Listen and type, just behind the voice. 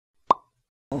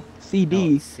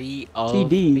CD. No, C of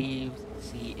CD. thieves.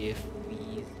 C if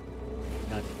thieves.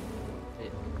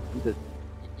 Nothing.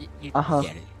 You Uh-huh.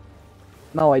 get it.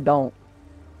 No, I don't.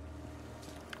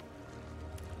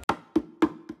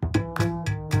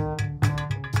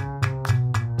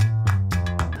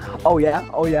 Oh yeah?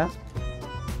 Oh yeah?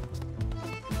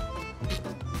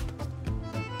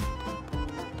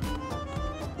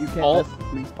 You can't mess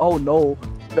with me. Oh no.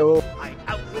 No. I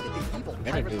outwitted the evil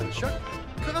Gotta pirate do with a it. shark.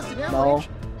 Caused an No. avalanche.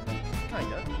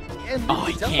 Kinda. And Oh,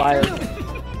 we he dealt can't.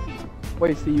 with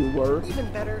Wait, so you were? it.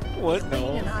 Even better. What? Lane No.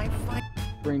 and I fight.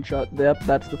 Screenshot. Yep,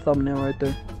 that's the thumbnail right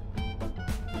there.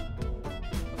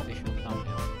 Official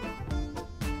thumbnail.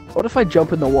 What if I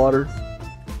jump in the water?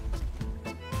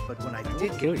 But when I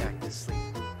did kill get you. back to sleep,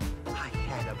 I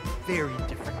had a very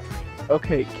different dream.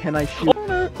 Okay, can I shoot?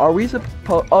 Are we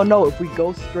supposed? Oh no, if we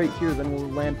go straight here, then we'll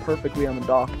land perfectly on the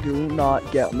dock. Do not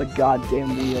get on the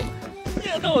goddamn wheel.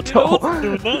 Yeah, no, dude, No. I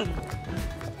wasn't doing nothing.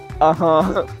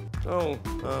 Uh-huh. Oh,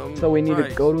 So we need to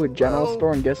right. go to a general Well,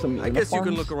 store and get some I uniforms. guess you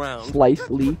can look around. Slice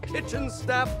leak. Kitchen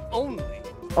staff only.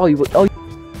 Oh, you. Oh.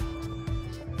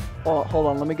 Oh, hold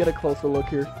on. Let me get a closer look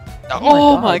here.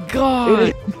 Oh my my god!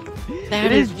 It That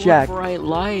it is is Jack. one bright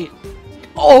light.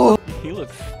 Oh! He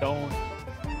looks stoned.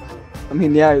 I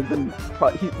mean, yeah. Then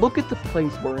look at the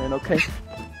place we're in. Okay.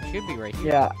 Should be right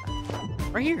here. Yeah.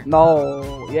 Right here.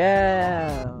 No.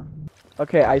 Yeah.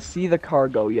 Okay, I see the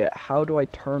cargo. Yet. How do I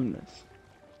turn this?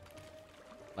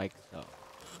 Like so.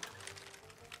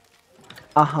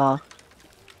 Uh-huh.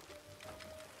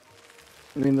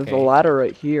 I mean, there's a Okay. ladder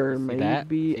right here. See that?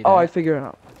 Maybe. See Oh, I that? figured it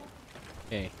out.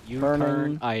 Okay, you Turning.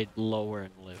 turn, I lower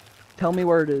and lift. Tell me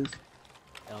where it is.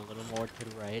 And a little more to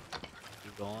the right.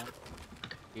 Keep going.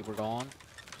 Keep her going.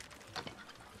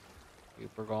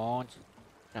 Keep her going.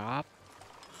 Stop.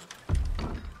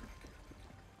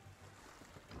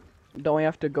 Don't we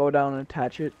have to go down and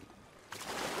attach it?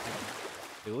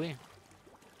 Do we?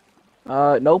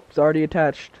 Nope. It's already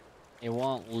attached. It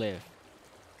won't lift.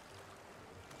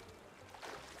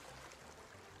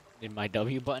 Did my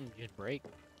W button just break?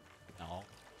 No.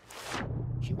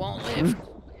 She won't lift.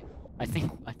 I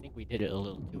think we did it a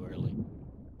little too early.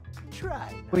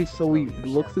 Try. Wait, so we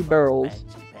look through barrels,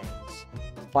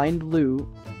 find loot,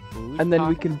 Who's and then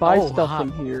we talking? can buy Oh, stuff hot.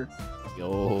 from here.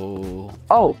 Yo.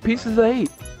 Oh, pieces of 8.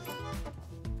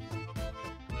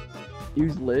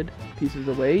 Use lid. Pieces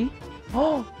away.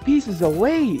 Oh, pieces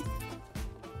away.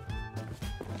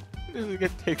 This is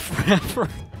gonna take forever.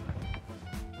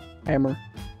 Hammer.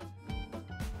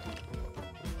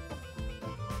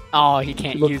 Oh, he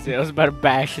can't Look- use it. I was about to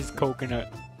bash his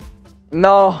coconut.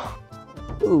 No.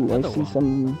 Ooh, I Another see one.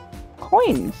 some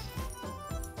coins.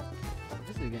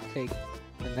 This is gonna take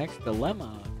the next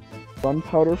dilemma.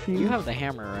 Gunpowder fuse. You have the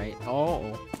hammer, right?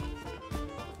 Oh.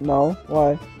 No.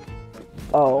 Why?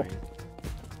 Oh.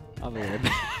 I'll be right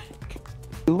back.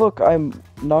 Look, I'm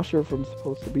not sure if I'm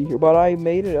supposed to be here, but I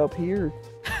made it up here.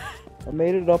 I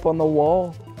made it up on the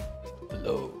wall.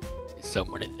 Hello. Is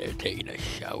someone in there taking a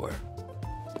shower?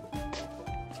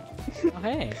 Oh,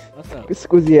 hey, what's up?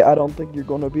 Squizzy, I don't think you're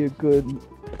gonna be a good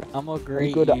I'm a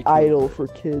great YouTuber. idol for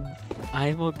kids.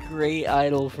 I'm a great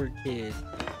idol for kids.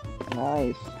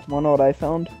 Nice. Wanna know what I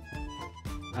found?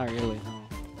 Not really, no.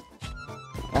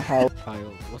 A house.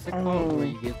 Child. What's it called where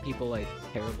you give people like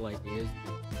terrible ideas?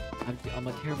 I'm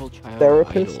a terrible child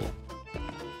Therapist? idol.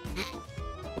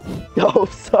 Oh,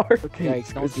 sorry. Okay,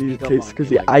 Yikes, don't Squizzy, sneak up okay, on me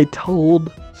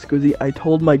Squizzy, like I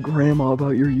told my grandma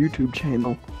about your YouTube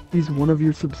channel. He's one of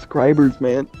your subscribers,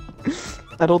 man.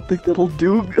 I don't think that'll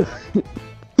do good.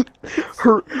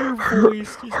 her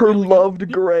voice just her really-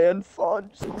 loved grandson.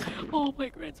 Oh, my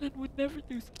grandson would never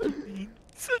do such a thing.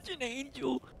 Such an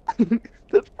angel.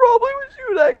 That's probably what she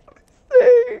would actually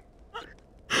say.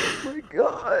 Oh my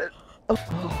god.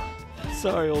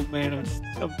 Sorry, old man.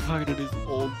 I'm tired of this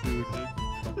old dude.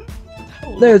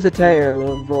 There's a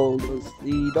tale of Rolus,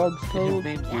 the dog's His told.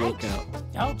 name's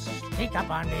Lookout. Don't sneak up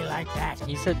on me like that.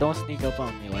 He said, "Don't sneak up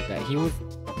on me like that." He was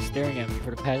staring at me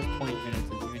for the past 20 minutes,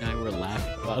 and you and I were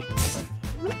laughing about this.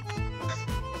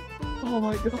 Oh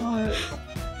my god.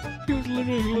 He was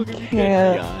literally looking me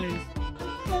can't. dead in the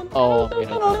eyes. Oh, I'm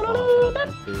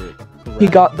gonna do it. He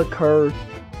got the curse.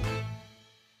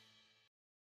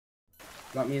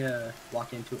 Want me to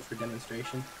walk into it for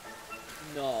demonstration?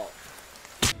 No.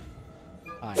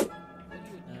 Fine.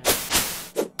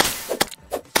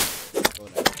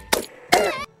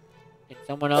 Can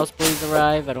someone else please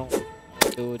arrive? I don't want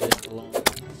to do this alone.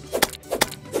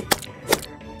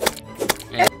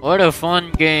 Man, what a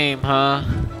fun game, huh?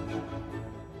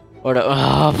 What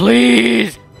a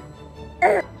please!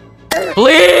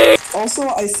 Please! Also,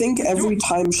 I think every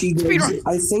time she goes,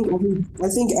 I think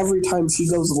every time she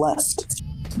goes left.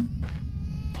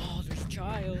 Oh, there's a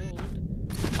child.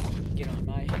 Get on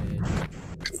my head.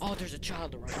 Oh, there's a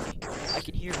child around me. I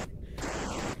can hear him.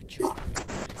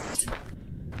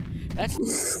 That's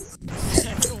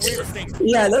the weirdest thing.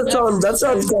 Yeah, that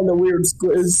sounds kind of weird,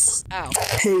 Squiz. Ow.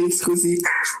 Hey, Squizzy.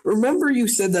 Remember you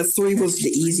said that 3 was the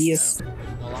easiest?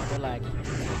 No longer laggy.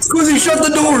 Squizzy, shut the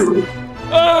door!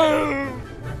 Oh!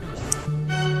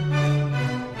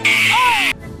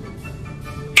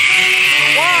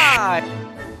 Why?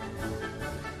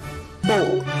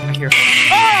 Oh. I hear her.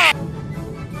 Ah!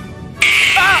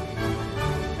 Ah!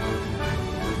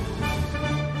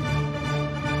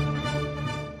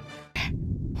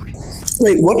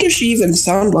 Wait, what does she even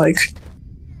sound like?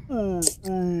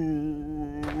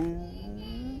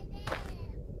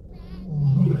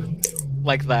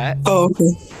 Like that. Oh,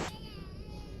 okay.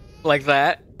 Like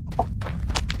that.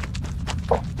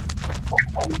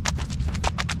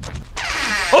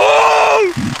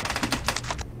 Oh!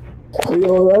 Are you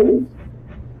alright?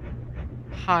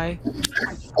 Hi.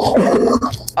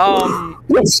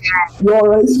 Yes. You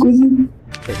alright, Squizzy?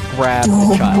 Grab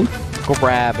the child.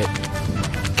 Grab it.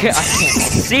 I can't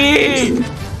see!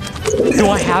 Do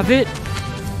I have it?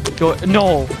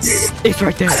 No. It's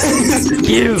right there.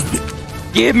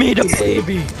 Give me the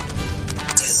baby.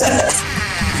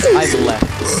 I've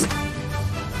left.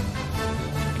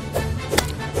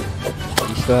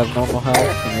 You still have normal health?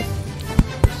 And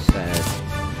it's sad.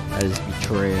 That is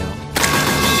betrayal.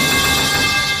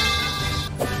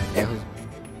 It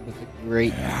was a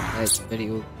great at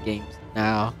video games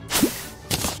now.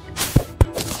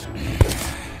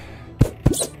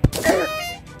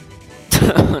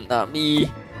 Not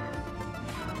me.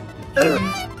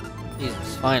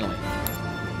 Jesus, finally.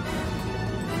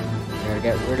 Gotta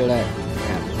get rid of that.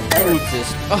 Gotta this.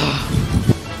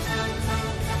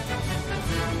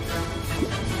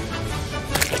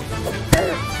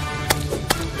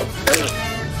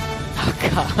 Oh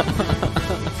god.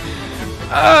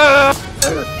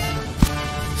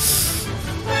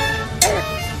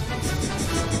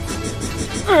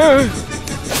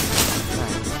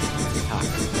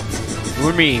 You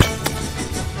and me.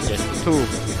 Just the two.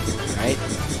 Right?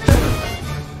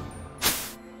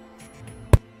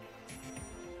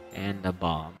 And the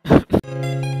bomb.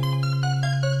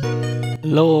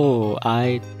 Hello,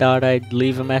 I thought I'd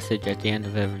leave a message at the end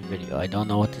of every video. I don't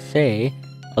know what to say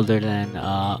other than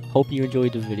hope you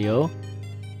enjoyed the video.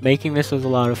 Making this was a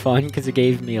lot of fun because it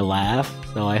gave me a laugh,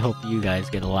 so I hope you guys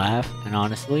get a laugh. And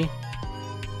honestly,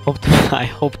 I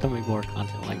hope to make more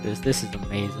content like this. This is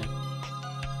amazing.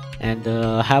 And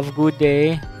have a good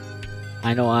day.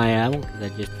 I know I am because I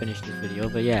just finished this video,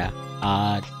 but yeah,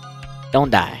 don't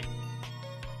die.